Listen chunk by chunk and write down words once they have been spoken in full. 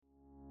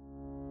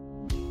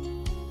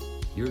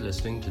You're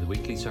listening to the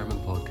weekly sermon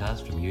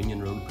podcast from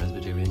Union Road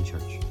Presbyterian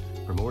Church.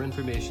 For more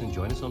information,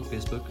 join us on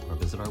Facebook or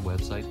visit our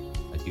website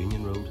at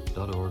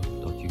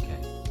unionroad.org.uk.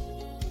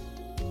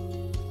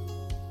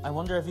 I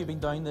wonder if you've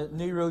been down the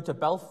new road to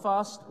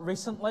Belfast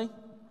recently.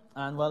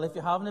 And well, if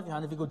you haven't,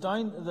 if you go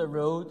down the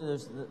road,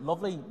 there's a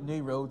lovely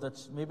new road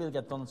that's maybe will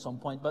get done at some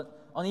point.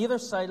 But on either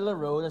side of the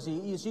road, as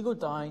you go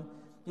down,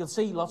 you'll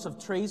see lots of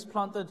trees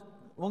planted,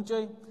 won't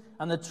you?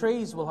 And the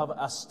trees will have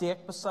a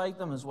stake beside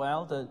them as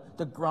well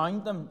to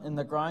ground them in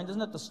the ground,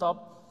 isn't it? To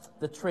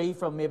stop the tree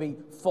from maybe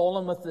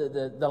falling with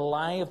the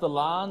lie of the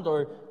land,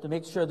 or to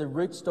make sure the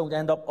roots don't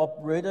end up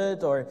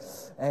uprooted, or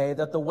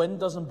that the wind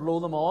doesn't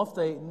blow them off.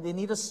 They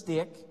need a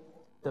stake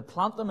to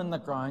plant them in the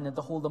ground and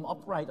to hold them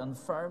upright and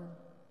firm.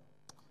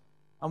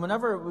 And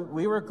whenever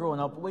we were growing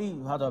up, we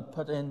had to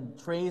put in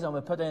trees and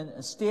we put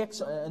in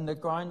stakes in the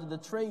ground of the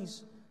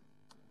trees.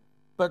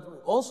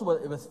 But also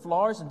with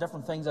flowers and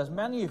different things, as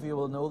many of you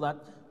will know, that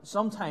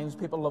sometimes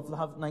people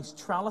have nice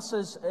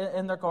trellises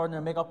in their garden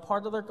and make up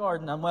part of their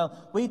garden. And well,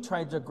 we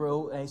tried to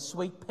grow a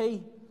sweet pea.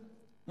 You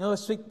know, a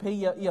sweet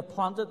pea, you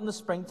plant it in the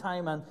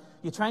springtime and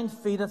you try and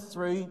feed it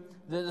through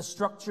the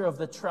structure of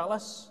the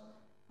trellis.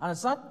 And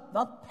it's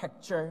that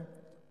picture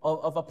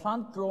of a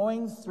plant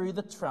growing through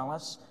the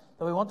trellis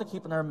that we want to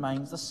keep in our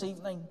minds this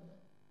evening.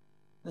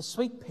 The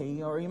sweet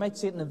pea, or you might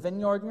see it in the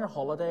vineyard in your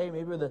holiday,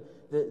 maybe where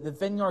the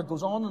vineyard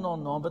goes on and on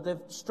and on, but they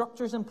have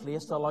structures in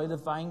place to allow the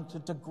vine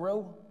to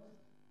grow.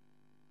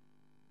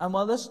 And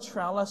while this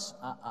trellis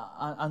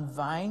and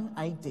vine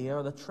idea,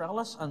 or the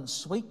trellis and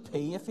sweet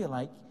pea, if you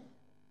like,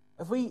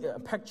 if we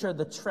picture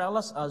the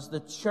trellis as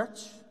the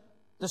church,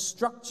 the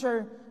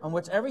structure on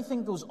which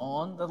everything goes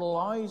on that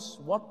allows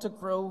what to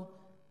grow?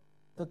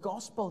 The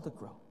gospel to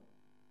grow.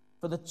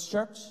 For the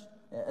church,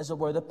 as it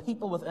were, the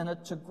people within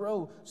it to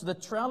grow. So the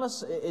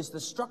trellis is the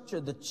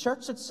structure, the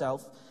church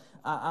itself,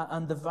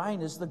 and the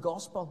vine is the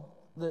gospel,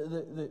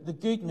 the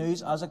good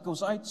news as it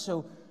goes out.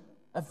 So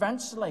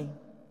eventually,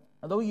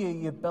 although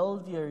you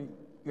build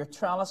your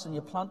trellis and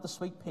you plant the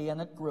sweet pea and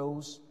it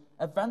grows,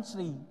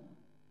 eventually,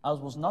 as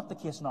was not the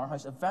case in our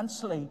house,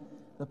 eventually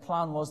the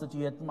plan was that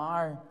you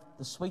admire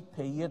the sweet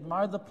pea, you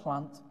admire the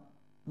plant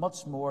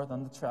much more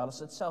than the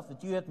trellis itself,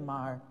 that you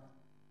admire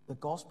the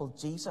gospel,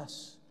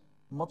 Jesus,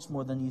 much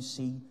more than you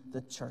see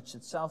the church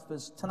itself.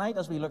 Because tonight,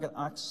 as we look at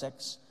Acts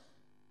 6,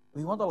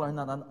 we want to learn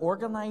that an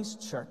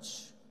organized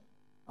church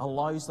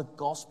allows the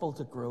gospel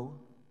to grow.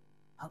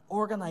 An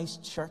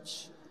organized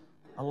church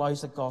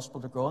allows the gospel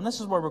to grow. And this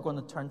is where we're going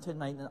to turn to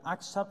tonight in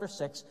Acts chapter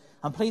 6.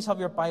 And please have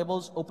your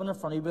Bibles open in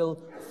front of you.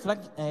 We'll flick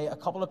a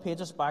couple of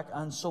pages back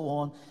and so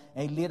on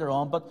later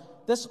on.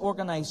 But this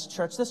organized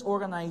church, this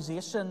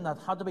organization that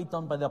had to be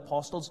done by the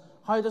apostles,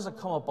 how does it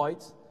come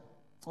about?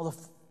 Well,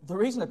 the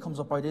reason it comes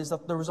about is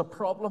that there was a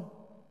problem,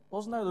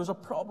 wasn't there? There was a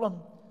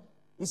problem.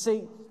 You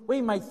see,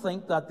 we might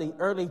think that the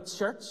early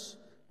church,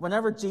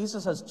 whenever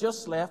Jesus has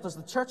just left, as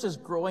the church is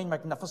growing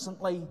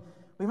magnificently,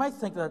 we might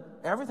think that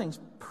everything's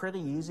pretty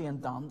easy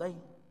and dandy.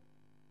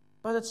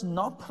 But it's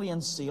not plain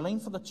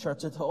sailing for the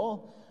church at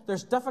all.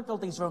 There's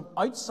difficulties from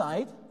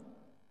outside,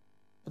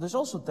 but there's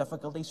also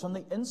difficulties from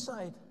the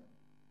inside.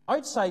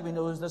 Outside, we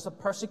know there's a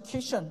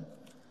persecution.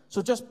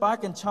 So just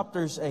back in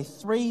chapters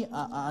 3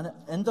 and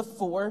into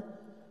 4,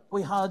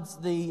 we had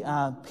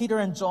the Peter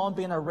and John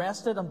being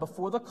arrested and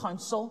before the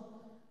council,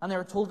 and they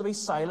were told to be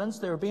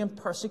silenced. They were being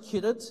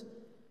persecuted.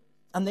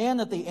 And then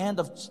at the end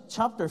of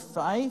chapter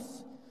 5,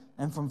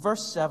 and from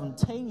verse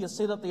 17, you'll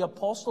see that the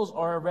apostles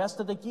are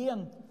arrested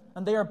again,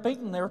 and they are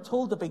beaten. They are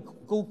told to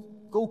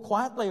go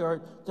quietly,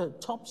 or to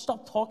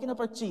stop talking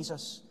about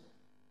Jesus.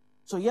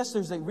 So yes,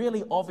 there's a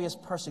really obvious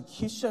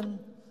persecution,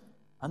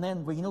 and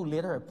then we know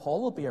later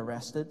Paul will be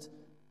arrested.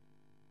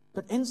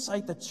 But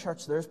inside the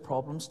church, there's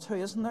problems too,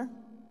 isn't there?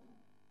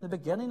 The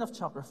beginning of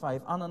chapter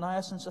 5,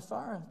 Ananias and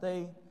Sapphira,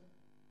 they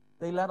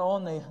let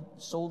on, they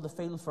sold the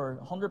field for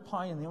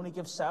 £100 and they only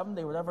give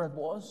 70, whatever it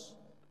was.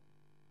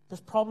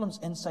 There's problems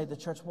inside the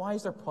church. Why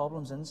is there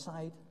problems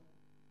inside?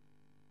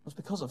 It's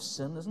because of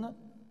sin, isn't it?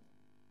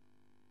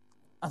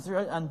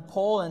 And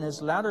Paul in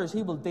his letters,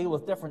 he will deal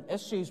with different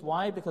issues.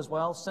 Why? Because,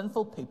 well,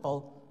 sinful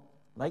people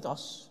like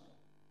us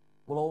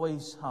will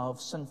always have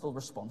sinful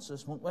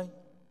responses, won't we?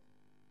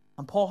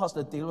 And Paul has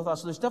to deal with that.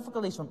 So there's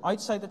difficulties from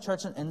outside the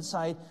church and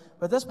inside.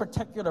 But this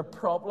particular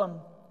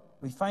problem,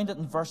 we find it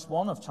in verse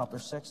 1 of chapter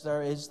 6,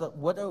 there is that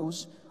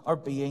widows are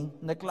being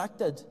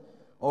neglected,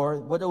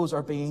 or widows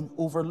are being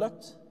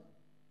overlooked.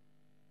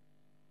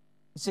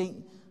 You see,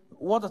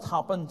 what had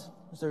happened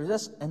is there was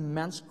this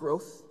immense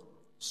growth.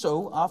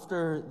 So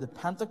after the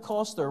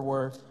Pentecost, there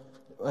were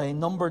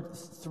numbered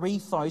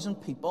 3,000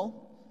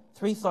 people,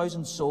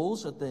 3,000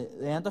 souls at the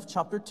end of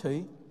chapter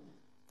 2.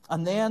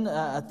 And then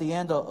at the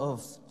end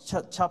of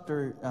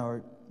chapter,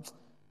 or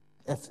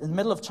in the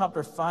middle of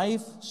chapter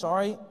 5,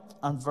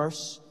 and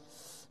verse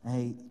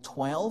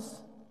 12,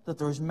 that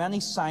there was many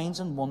signs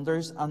and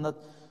wonders, and that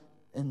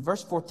in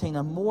verse 14,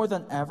 and more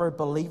than ever,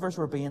 believers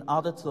were being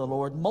added to the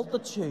Lord,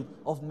 multitude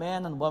of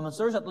men and women.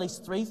 So there's at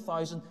least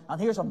 3,000,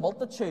 and here's a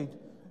multitude,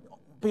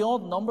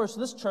 beyond numbers.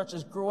 So this church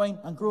is growing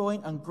and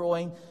growing and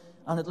growing,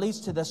 and it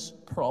leads to this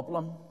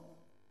problem.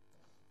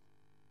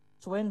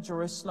 So in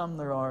Jerusalem,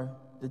 there are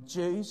the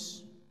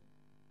Jews,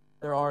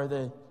 there are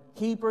the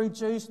Hebrew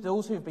Jews,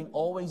 those who have been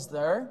always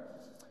there.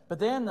 But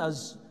then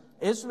as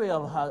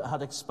Israel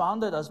had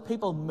expanded, as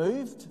people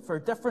moved for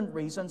different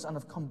reasons and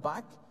have come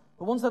back,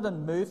 the ones that had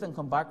moved and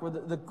come back were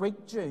the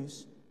Greek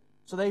Jews.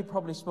 So they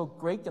probably spoke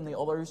Greek and the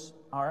others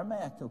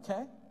Aramaic,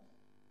 okay?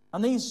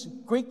 And these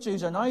Greek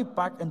Jews are now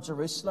back in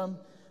Jerusalem,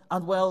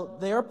 and well,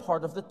 they are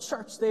part of the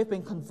church. They've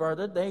been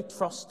converted. They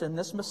trust in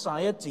this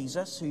Messiah,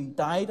 Jesus, who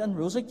died and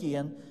rose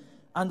again.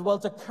 And well,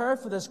 to care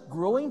for this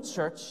growing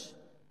church,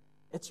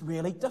 it's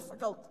really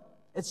difficult.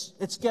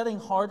 It's getting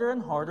harder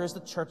and harder as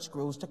the church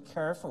grows to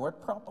care for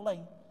it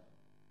properly.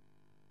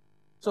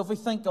 So if we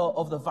think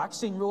of the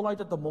vaccine rollout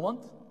at the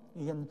moment,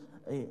 you can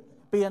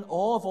be in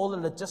awe of all the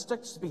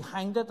logistics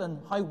behind it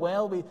and how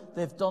well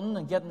they've done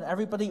in getting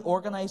everybody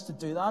organized to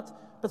do that.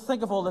 But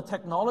think of all the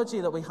technology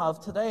that we have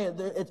today.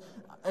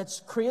 It's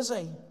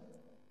crazy.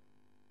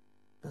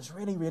 It's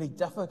really, really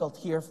difficult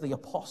here for the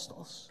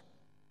apostles.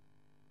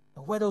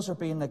 The widows are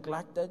being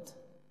neglected.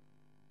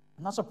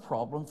 And that's a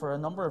problem for a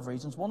number of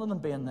reasons. One of them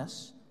being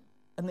this.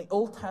 In the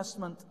Old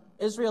Testament,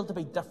 Israel to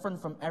be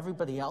different from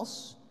everybody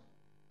else.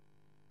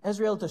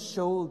 Israel to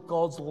show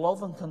God's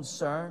love and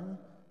concern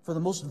for the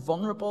most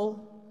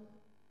vulnerable.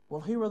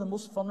 Well, who were the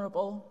most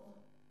vulnerable?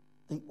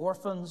 The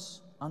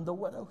orphans and the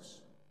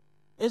widows.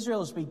 Israel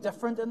was to be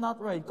different in that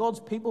way.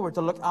 God's people were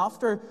to look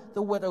after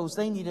the widows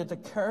they needed to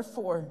care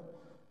for.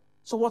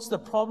 So what's the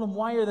problem?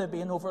 Why are they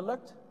being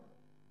overlooked?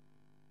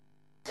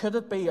 Could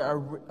it be a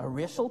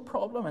racial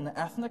problem, an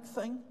ethnic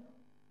thing?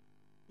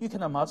 You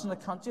can imagine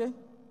it, can't you?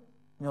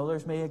 You know,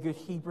 there's me, a good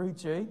Hebrew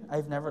Jew.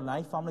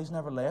 Family's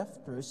never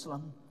left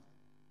Jerusalem.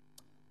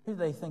 Who do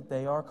they think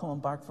they are, coming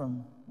back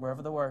from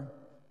wherever they were?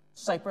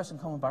 Cyprus,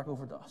 and coming back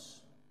over to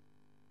us.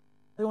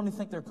 They only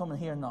think they're coming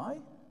here now.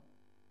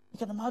 You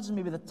can imagine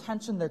maybe the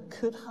tension there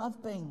could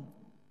have been.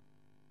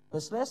 But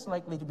it's less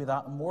likely to be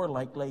that, and more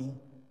likely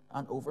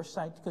an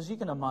oversight. Because you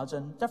can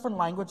imagine different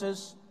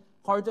languages,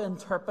 hard to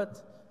interpret.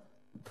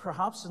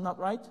 Perhaps, isn't that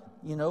right?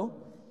 You know,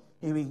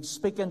 you be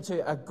speaking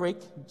to a Greek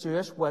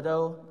Jewish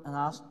widow and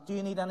ask, do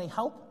you need any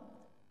help?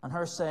 And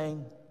her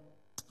saying,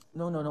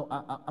 no,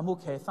 I'm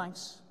okay,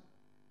 thanks.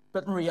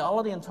 But in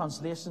reality, in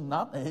translation,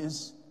 that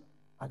is,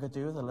 I could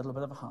do with a little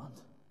bit of a hand.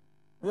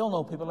 We all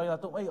know people like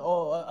that, don't we?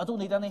 Oh, I don't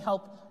need any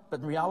help. But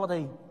in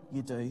reality,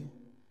 you do. And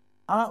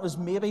that was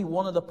maybe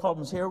one of the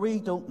problems here. We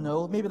don't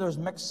know. Maybe there's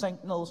mixed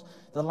signals,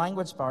 the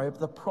language barrier.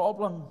 But the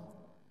problem,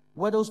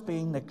 widows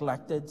being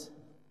neglected.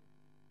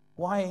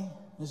 Why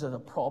is it a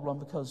problem?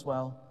 Because,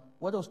 well,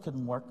 widows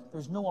couldn't work.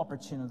 There's no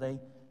opportunity.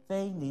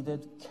 They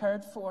needed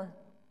cared for,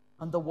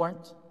 and they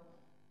weren't.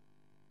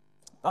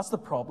 That's the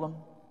problem.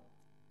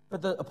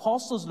 But the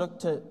apostles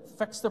looked to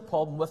fix the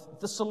problem with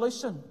the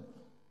solution.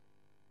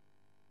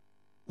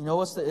 You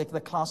know, it's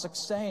the classic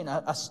saying,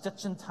 a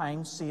stitch in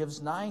time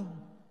saves 9.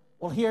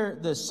 Well, here,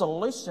 the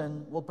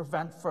solution will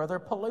prevent further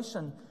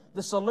pollution.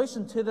 The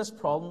solution to this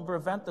problem will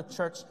prevent the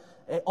church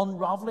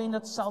unraveling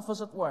itself,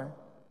 as it were.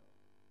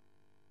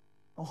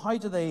 Well, how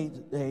do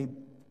they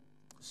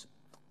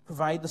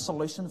provide the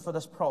solution for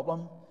this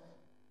problem?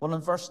 Well,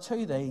 in verse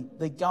 2,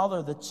 they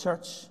gather the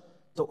church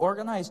to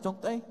organize,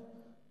 don't they?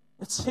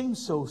 It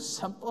seems so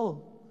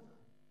simple.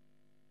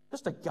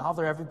 Just to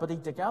gather everybody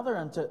together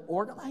and to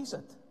organize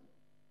it.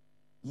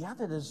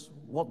 Yet it is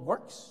what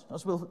works,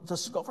 as we'll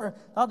discover.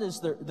 That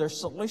is their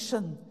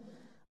solution.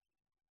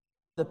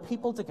 The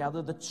people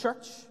together, the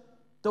church,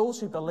 those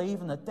who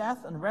believe in the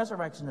death and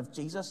resurrection of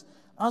Jesus,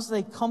 as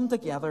they come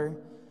together,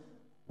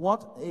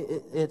 what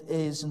it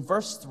is in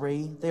verse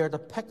 3, they are to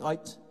pick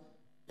out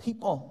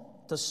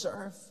people to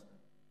serve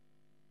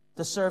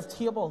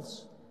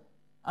tables.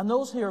 And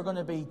those who are going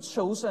to be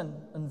chosen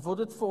and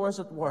voted for, as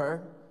it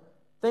were,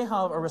 they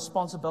have a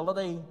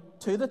responsibility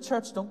to the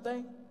church, don't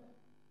they?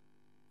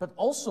 But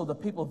also the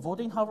people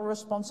voting have a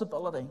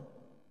responsibility.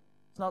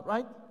 It's not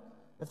right?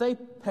 If they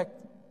pick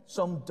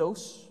some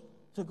dose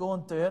to go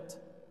and do it,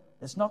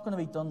 it's not going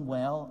to be done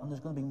well, and there's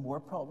going to be more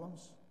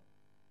problems.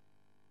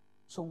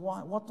 So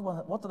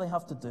what do they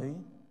have to do?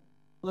 Well,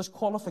 there's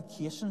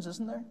qualifications,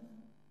 isn't there?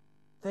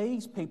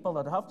 These people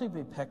that have to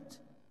be picked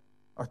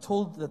are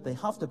told that they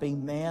have to be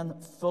men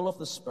full of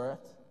the Spirit.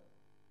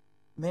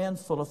 Men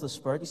full of the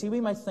Spirit. You see,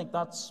 we might think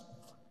that's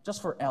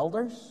just for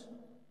elders.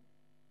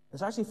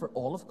 It's actually for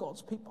all of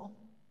God's people.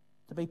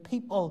 To be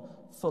people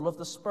full of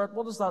the Spirit.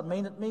 What does that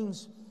mean? It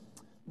means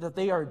that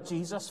they are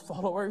Jesus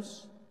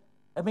followers.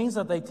 It means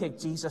that they take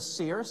Jesus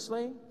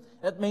seriously.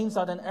 It means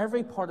that in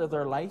every part of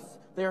their life,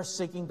 they are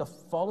seeking to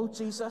follow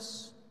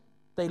Jesus.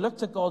 They look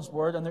to God's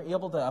Word and they're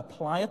able to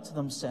apply it to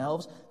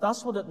themselves.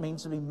 That's what it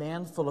means to be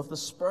men full of the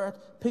Spirit.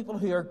 People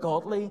who are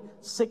godly,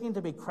 seeking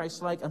to be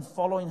Christ-like and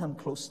following Him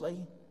closely.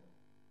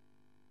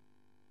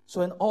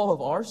 So in all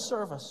of our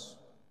service,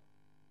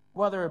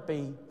 whether it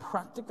be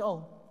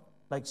practical,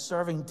 like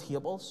serving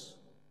tables,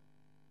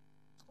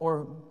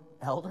 or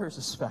elders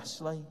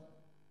especially,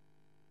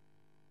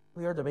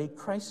 we are to be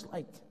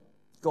Christ-like.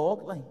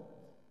 godly,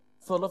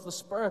 full of the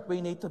Spirit.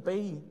 We need to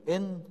be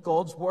in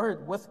God's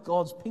Word, with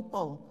God's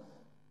people.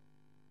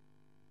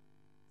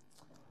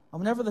 And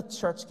whenever the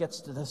church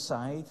gets to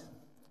decide,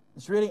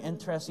 it's really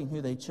interesting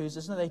who they choose,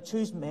 isn't it? They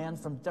choose men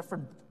from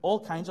all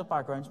kinds of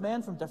backgrounds,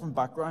 men from different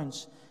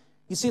backgrounds.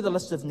 You see the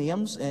list of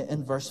names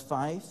in verse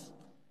 5.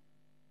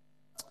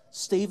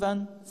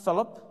 Stephen,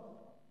 Philip.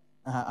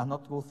 I'm not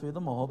going to go through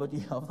them all, but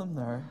you have them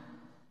there.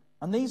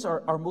 And these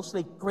are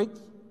mostly Greek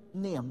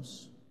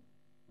names.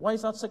 Why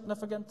is that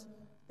significant?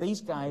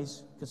 These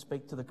guys could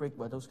speak to the Greek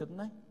widows, couldn't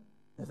they?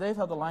 If they've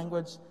had the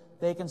language,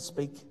 they can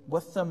speak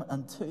with them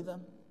and to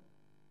them.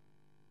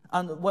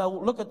 And,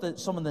 well, look at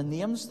some of the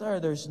names there.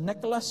 There's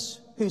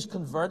Nicholas, who's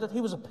converted. He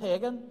was a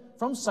pagan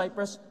from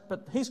Cyprus,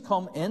 but he's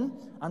come in,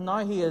 and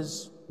now he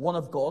is one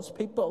of God's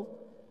people.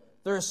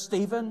 There's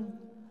Stephen,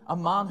 a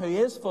man who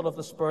is full of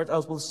the Spirit,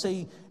 as we'll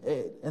see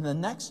in the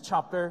next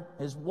chapter,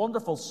 his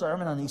wonderful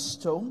sermon, and he's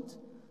stoned.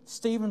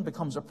 Stephen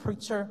becomes a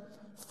preacher.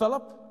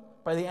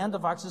 Philip, by the end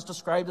of Acts, is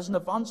described as an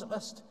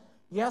evangelist.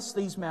 Yes,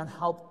 these men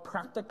helped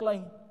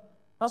practically.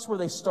 That's where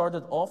they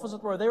started off, as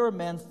it were. They were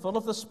men full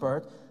of the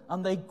Spirit,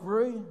 and they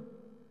grew.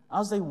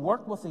 As they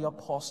worked with the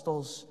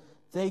apostles,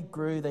 they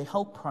grew, they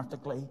helped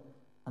practically,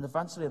 and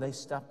eventually they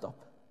stepped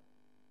up.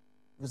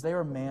 Because they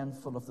were men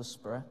full of the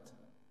Spirit.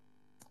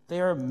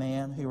 They are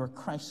men who were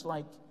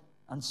Christ-like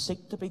and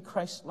seek to be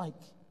Christ-like.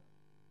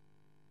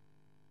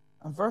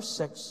 In verse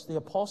 6, the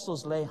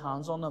apostles lay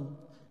hands on them.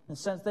 In a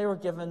sense, they were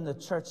given the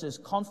church's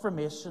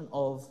confirmation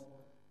of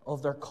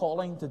their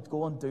calling to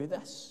go and do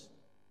this.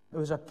 It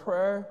was a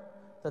prayer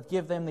that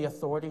gave them the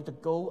authority to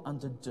go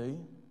and to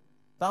do.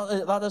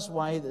 That is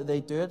why they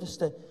do it, is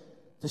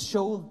to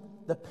show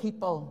the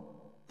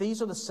people,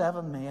 these are the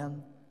 7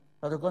 men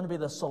that are going to be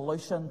the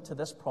solution to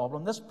this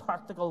problem, this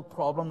practical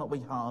problem that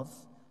we have.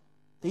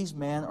 These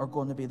men are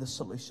going to be the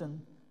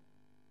solution.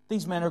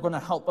 These men are going to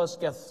help us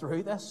get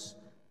through this.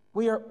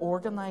 We are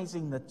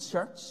organizing the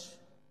church.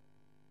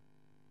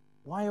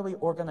 Why are we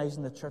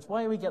organizing the church?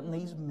 Why are we getting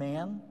these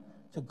men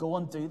to go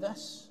and do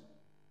this?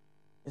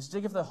 Is it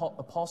to give the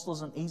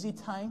apostles an easy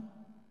time?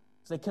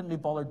 Because they couldn't be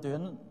bothered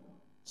doing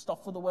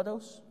stuff for the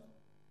widows?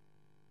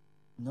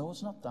 No,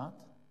 it's not that.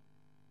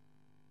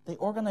 They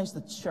organized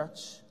the church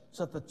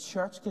so that the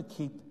church could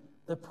keep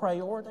the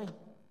priority.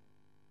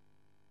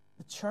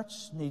 The church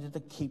needed to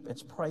keep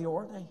its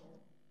priority.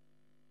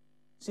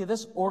 See,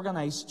 this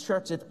organized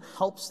church, it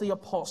helps the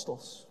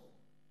apostles.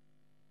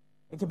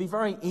 It can be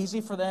very easy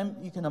for them,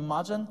 you can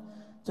imagine,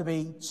 to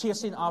be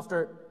chasing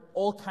after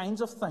all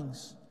kinds of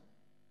things.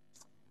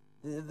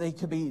 They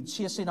could be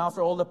chasing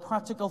after all the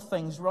practical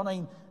things,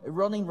 running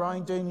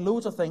around, doing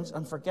loads of things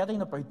and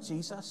forgetting about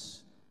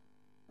Jesus.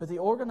 But the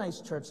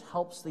organized church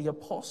helps the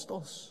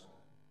apostles.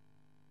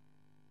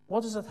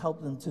 What does it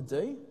help them to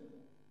do?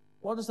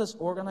 What does this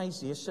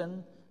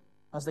organization,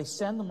 as they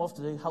send them off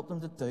to do, help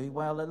them to do?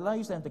 Well, it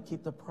allows them to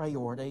keep the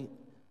priority,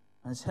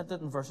 and it's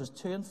hinted in verses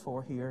 2 and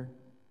 4 here,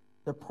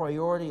 the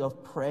priority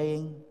of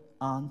praying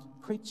and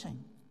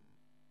preaching.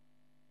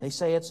 They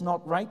say it's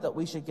not right that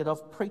we should get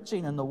off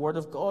preaching in the Word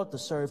of God to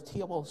serve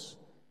tables.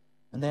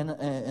 And then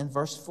in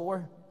verse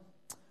 4,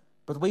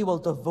 but we will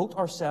devote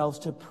ourselves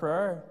to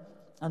prayer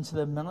and to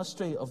the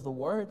ministry of the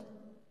Word.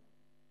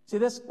 See,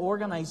 this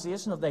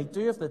organization of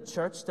the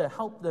church to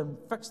help them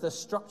fix the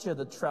structure of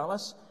the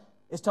trellis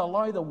is to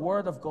allow the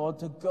Word of God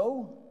to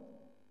go.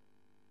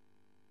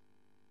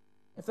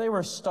 If they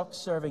were stuck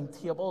serving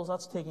tables,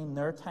 that's taking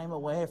their time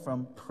away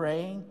from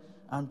praying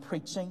and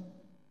preaching.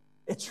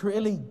 It's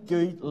really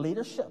good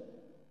leadership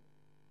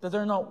that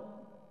they're not,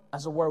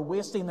 as it were,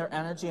 wasting their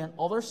energy on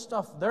other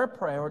stuff. Their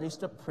priority is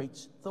to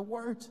preach the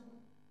Word.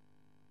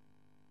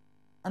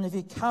 And if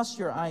you cast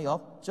your eye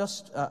up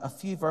just a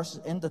few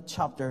verses into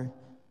chapter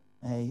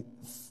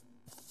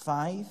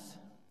 5,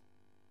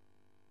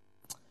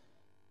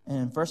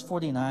 in verse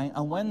 49,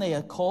 and when they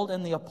had called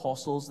in the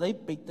apostles, they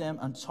beat them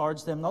and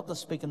charged them not to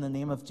speak in the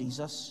name of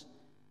Jesus.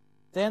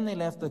 Then they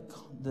left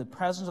the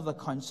presence of the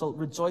council,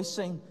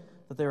 rejoicing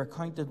that they were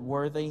counted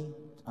worthy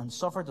and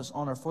suffered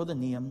dishonor for the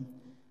name.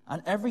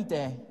 And every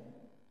day,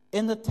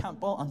 in the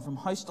temple and from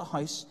house to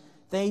house,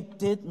 they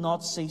did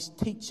not cease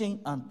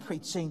teaching and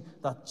preaching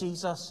that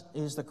Jesus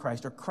is the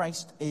Christ, or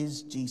Christ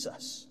is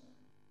Jesus.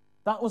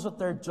 That was what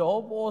their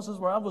job was as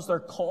well. That was their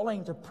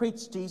calling, to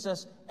preach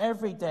Jesus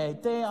every day,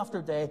 day after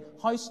day,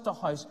 house to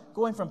house,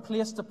 going from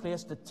place to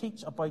place to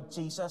teach about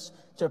Jesus,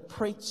 to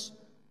preach.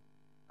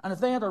 And if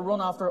they had to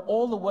run after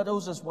all the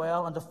widows as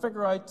well and to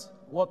figure out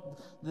what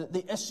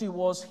the issue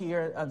was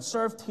here and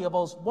serve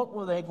tables, what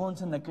were they going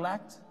to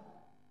neglect?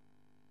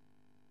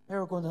 They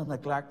were going to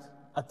neglect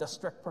a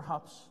district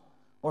perhaps,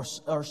 or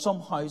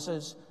some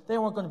houses. They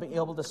weren't going to be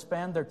able to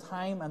spend their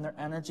time and their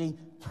energy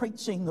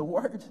preaching the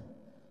Word.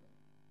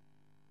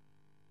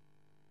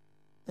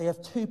 They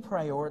have 2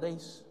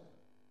 priorities.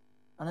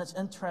 And it's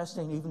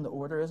interesting, even the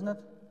order, isn't it?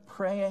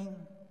 Praying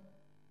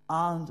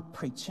and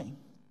preaching.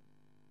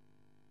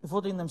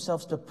 Devoting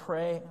themselves to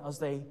pray as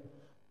they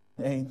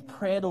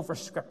prayed over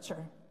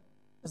Scripture.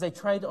 as they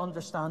tried to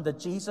understand that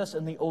Jesus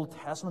in the Old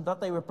Testament,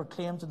 that they would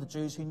proclaim to the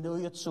Jews who knew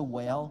it so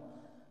well,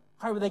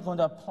 how were they going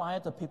to apply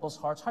it to people's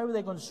hearts? How were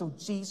they going to show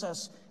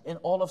Jesus in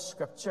all of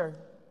Scripture?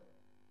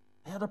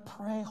 They had to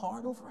pray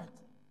hard over it.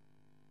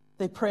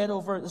 They prayed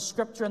over the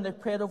Scripture and they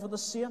prayed over the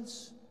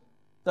saints,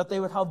 that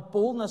they would have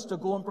boldness to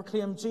go and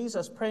proclaim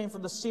Jesus, praying for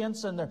the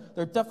saints and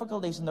their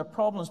difficulties and their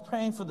problems,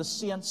 praying for the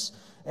saints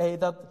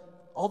that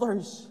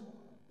others,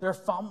 their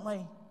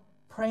family,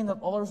 praying that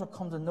others would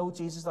come to know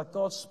Jesus, that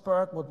God's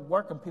Spirit would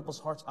work in people's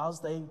hearts as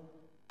they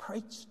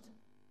preached.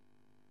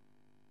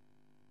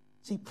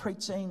 See,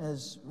 preaching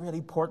is really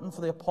important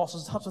for the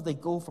apostles. That's what they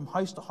go from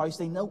house to house.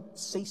 They don't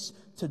cease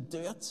to do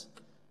it.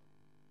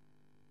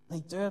 They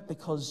do it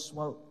because,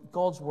 well,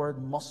 God's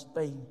Word must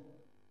be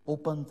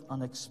opened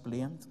and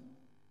explained.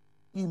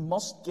 You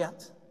must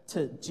get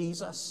to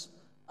Jesus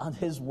and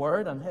His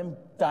Word and Him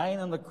dying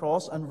on the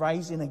cross and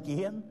rising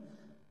again.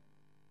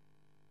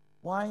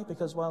 Why?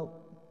 Because,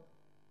 well,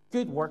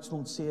 good works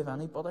won't save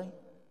anybody.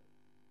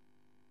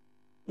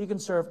 You can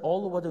serve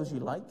all the widows you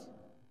like,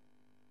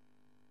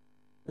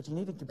 but you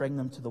need to bring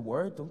them to the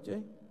Word, don't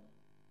you?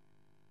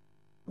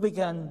 We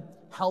can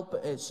help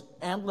its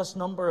endless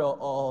number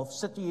of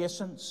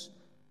situations.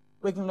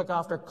 We can look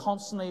after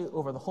constantly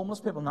over the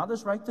homeless people, and that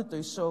is right to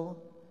do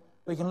so.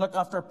 We can look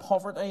after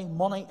poverty,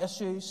 money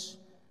issues.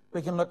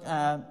 We can look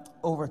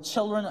over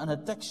children and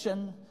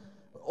addiction.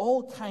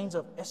 All kinds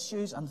of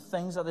issues and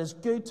things that is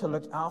good to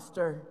look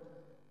after.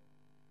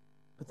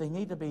 But they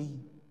need to be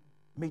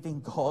meeting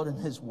God in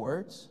His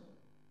words.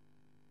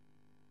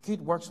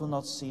 Good works will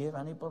not save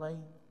anybody.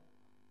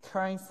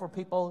 Caring for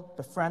people,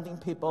 befriending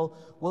people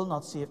will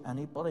not save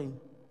anybody.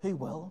 Who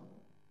will?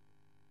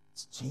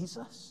 It's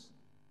Jesus.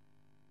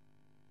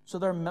 So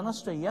their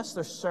ministry, yes,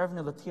 they're serving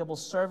at the table,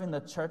 serving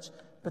the church,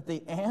 but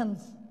the end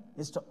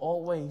is to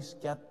always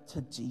get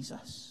to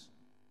Jesus.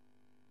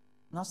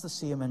 And that's the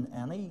same in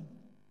any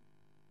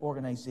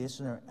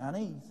organization or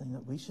anything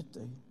that we should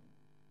do.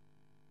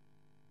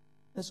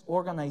 This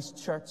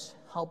organized church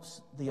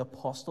helps the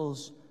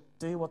apostles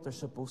do what they're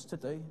supposed to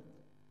do,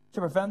 to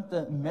prevent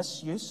the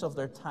misuse of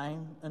their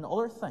time in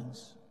other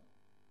things,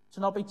 to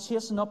not be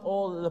chasing up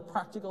all the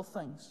practical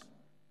things.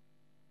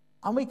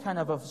 And we kind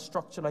of have a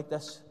structure like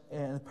this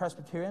in the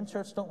Presbyterian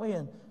church, don't we?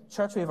 In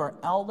church, we have our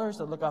elders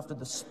that look after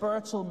the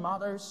spiritual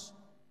matters,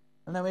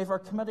 and then we have our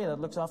committee that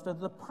looks after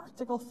the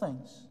practical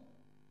things.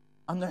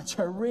 And that's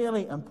a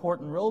really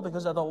important role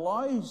because it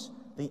allows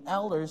the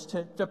elders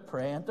to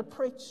pray and to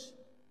preach.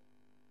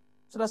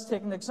 So let's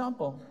take an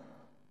example.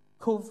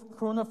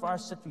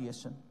 Coronavirus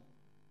situation.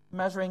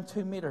 Measuring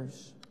 2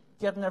 meters,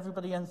 getting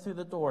everybody in through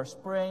the door,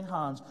 spraying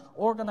hands,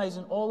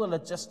 organizing all the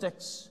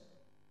logistics.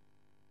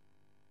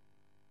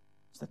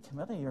 It's the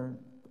committee or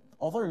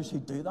others who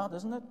do that,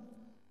 isn't it?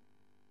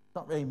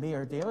 Not really me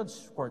or David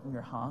squirting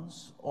your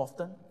hands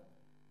often.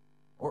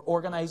 Or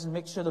organizing,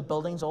 make sure the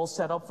building's all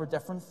set up for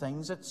different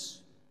things.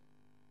 It's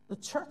the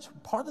church,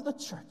 part of the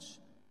church.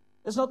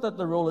 It's not that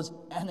the role is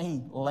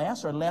any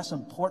less or less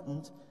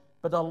important,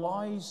 but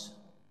allows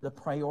the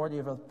priority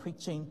of the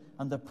preaching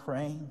and the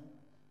praying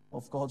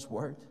of God's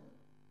Word.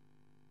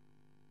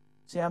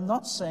 See, I'm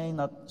not saying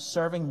that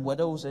serving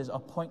widows is a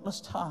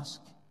pointless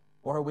task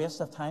or a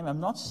waste of time. I'm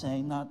not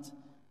saying that.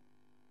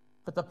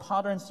 But the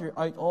pattern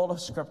throughout all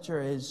of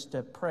Scripture is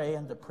to pray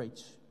and to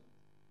preach.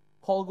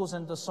 Paul goes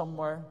into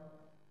somewhere,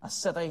 a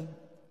city.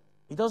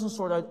 He doesn't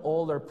sort out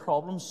all their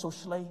problems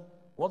socially.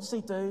 What does he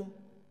do?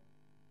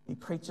 He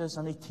preaches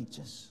and he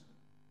teaches.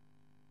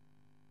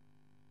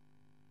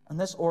 And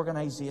this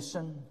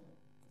organization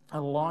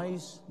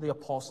allows the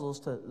apostles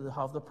to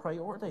have the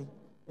priority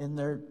in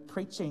their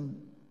preaching,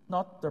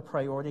 not their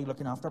priority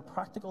looking after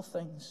practical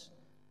things.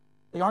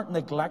 They aren't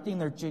neglecting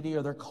their duty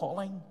or their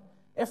calling.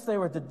 If they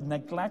were to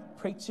neglect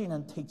preaching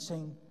and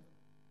teaching,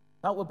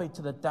 that would be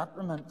to the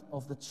detriment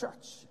of the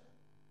church.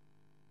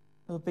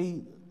 It would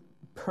be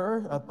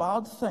a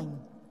bad thing.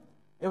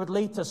 It would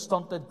lead to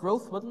stunted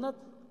growth, wouldn't it?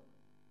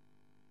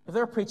 If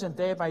they're preaching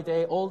day by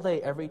day, all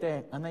day, every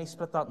day, and they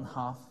split that in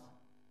half,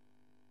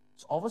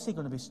 it's obviously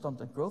going to be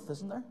stunted growth,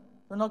 isn't there?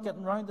 They're not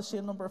getting around the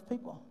same number of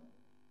people.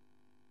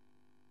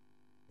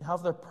 You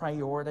have their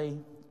priority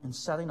in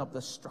setting up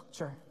this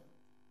structure.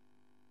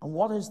 And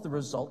what is the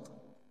result?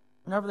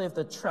 Whenever they have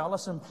the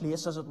trellis in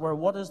place, as it were,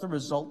 what is the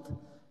result?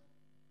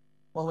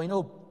 Well, we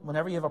know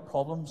whenever you have a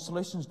problem,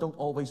 solutions don't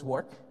always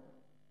work.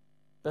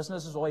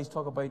 Businesses always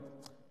talk about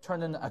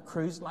turning a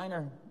cruise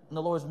liner. In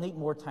other words, we need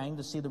more time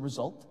to see the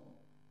result.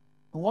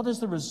 And what is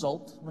the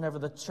result whenever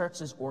the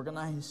church is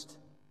organized?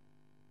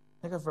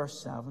 Look at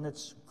verse 7.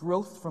 It's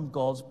growth from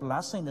God's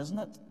blessing, isn't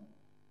it?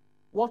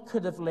 What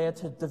could have led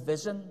to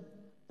division?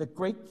 The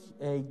Greek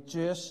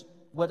Jewish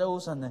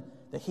widows and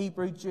the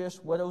Hebrew Jewish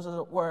widows, as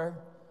it were.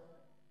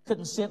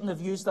 Couldn't Satan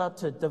have used that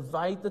to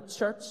divide the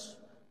church,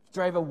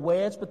 drive a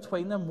wedge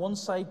between them, one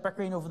side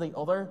bickering over the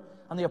other?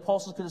 And the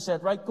apostles could have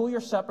said, right, go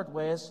your separate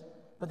ways.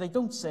 But they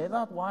don't say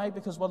that. Why?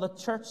 Because, well, the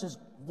church is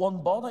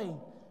one body,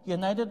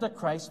 united to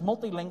Christ,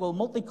 multilingual,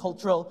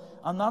 multicultural,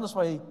 and that is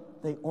why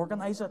they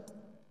organize it.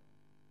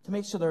 to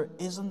make sure there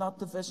isn't that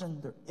division,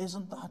 there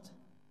isn't that.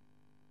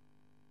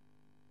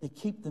 They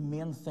keep the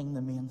main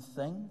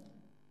thing,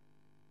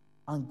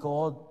 and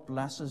God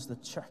blesses the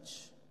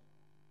church.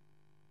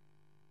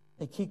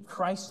 They keep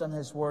Christ and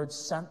his word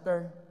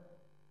center,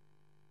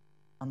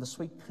 and the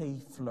sweet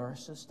pea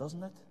flourishes,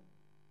 doesn't it?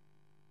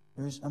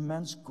 There's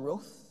immense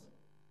growth.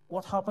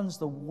 What happens?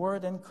 The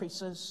word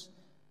increases,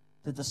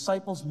 the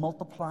disciples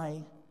multiply,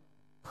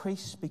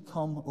 priests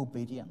become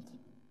obedient.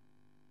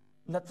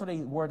 Literally,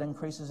 the word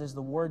increases is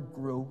the word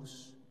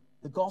grows.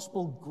 The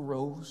gospel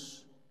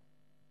grows.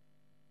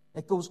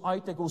 It goes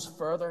out, it goes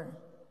further.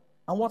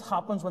 And what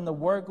happens when the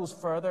word goes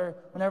further,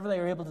 whenever they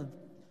are able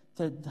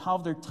to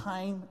have their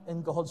time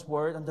in God's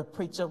word and to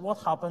preach it, what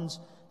happens?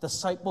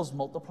 Disciples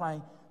multiply.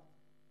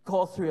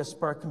 God, through his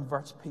Spirit,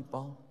 converts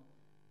people.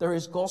 There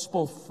is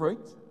gospel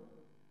fruit.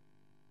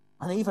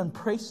 And even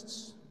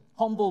priests,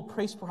 humble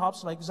priests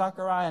perhaps like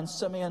Zechariah and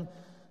Simeon,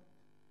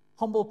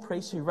 humble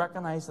priests who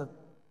recognize that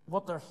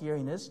what they're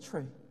hearing is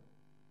true.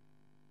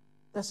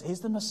 This is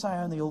the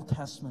Messiah in the Old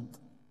Testament.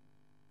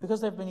 Because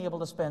they've been able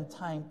to spend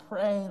time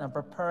praying and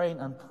preparing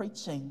and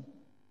preaching,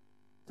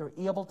 they're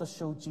able to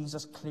show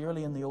Jesus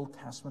clearly in the Old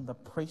Testament. The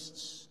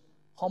priests,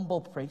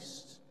 humble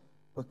priests,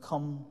 would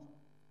come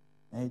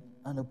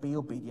and be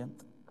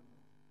obedient.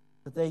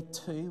 That they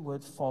too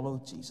would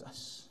follow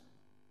Jesus.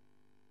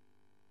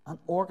 An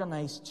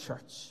organized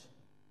church,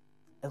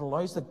 it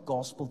allows the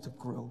gospel to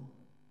grow.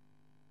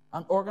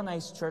 An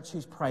organized church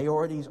whose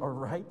priorities are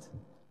right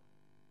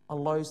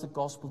allows the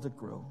gospel to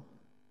grow.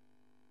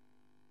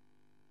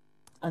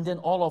 And in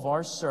all of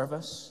our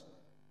service,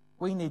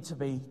 we need to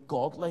be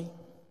godly.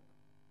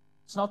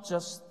 It's not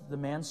just the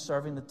men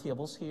serving the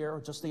tables here, or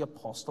just the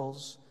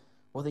apostles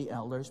or the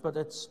elders, but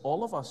it's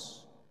all of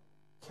us,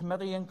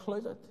 committee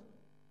included.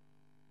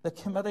 The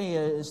committee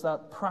is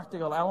that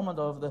practical element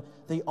of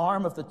the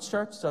arm of the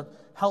church that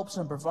helps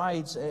and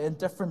provides in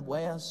different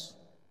ways.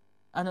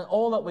 And in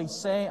all that we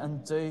say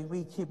and do,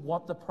 we keep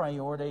what the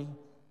priority?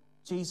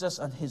 Jesus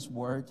and his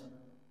word.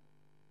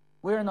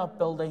 We're not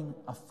building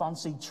a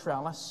fancy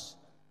trellis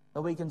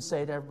that we can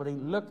say to everybody,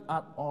 look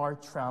at our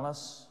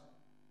trellis.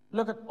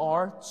 Look at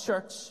our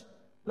church.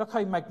 Look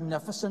how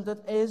magnificent it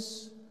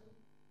is.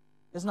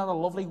 Isn't that a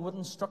lovely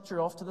wooden structure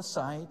off to the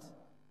side?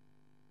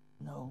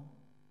 No.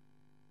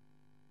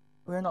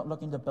 We're not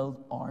looking to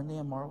build our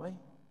name, are we?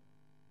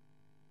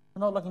 We're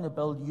not looking to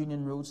build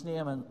Union Road's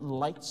name and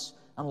lights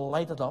and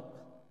light it up.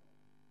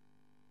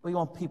 We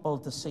want people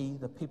to see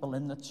the people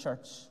in the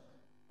church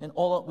in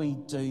all that we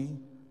do.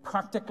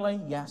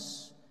 Practically,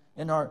 yes,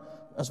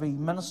 as we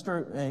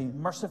minister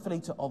mercifully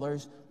to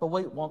others, but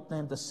what we want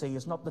them to see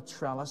is not the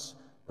trellis,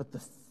 but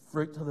the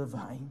fruit of the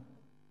vine.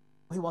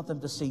 We want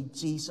them to see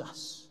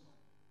Jesus.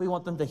 We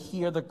want them to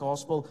hear the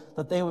gospel,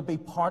 that they would be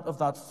part of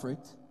that fruit.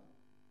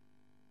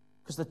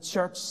 Because the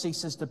church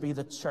ceases to be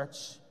the church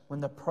when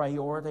the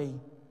priority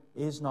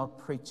is not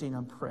preaching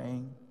and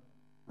praying,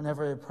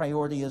 whenever the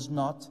priority is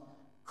not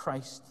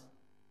Christ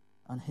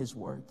and his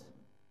word.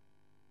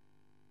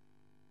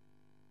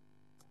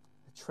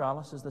 The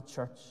trellis is the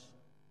church.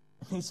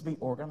 It needs to be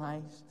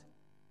organized.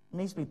 It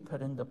needs to be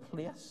put into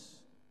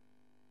place.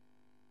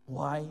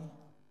 Why?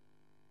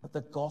 That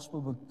the gospel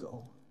would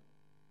go.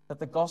 That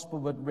the gospel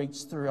would reach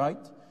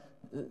throughout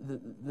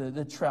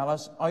the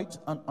trellis, out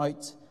and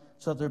out,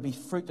 so that there be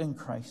fruit in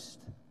Christ.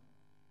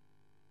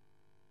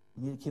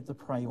 We need to keep the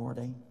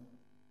priority.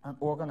 An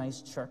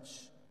organized church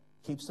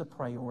keeps the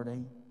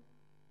priority.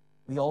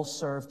 We all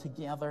serve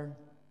together,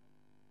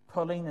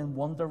 pulling in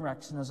one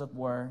direction, as it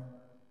were,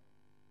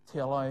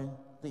 to allow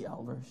the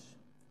elders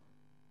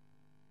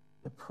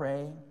to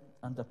pray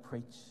and to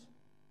preach.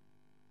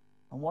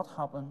 And what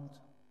happened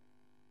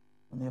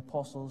when the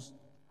apostles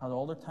had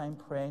all their time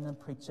praying and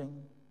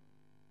preaching?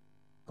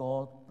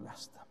 God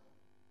blessed them.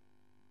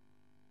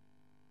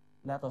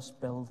 Let us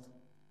build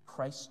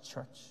Christ's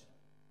church.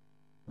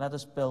 Let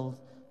us build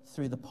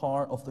through the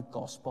power of the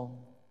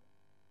gospel,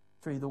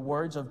 through the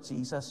words of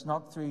Jesus,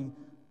 not through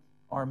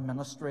our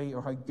ministry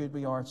or how good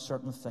we are at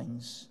certain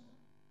things,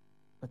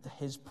 but to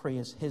his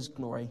praise, his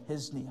glory,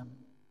 his name,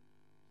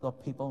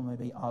 that people may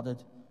be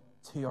added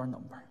to our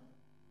number.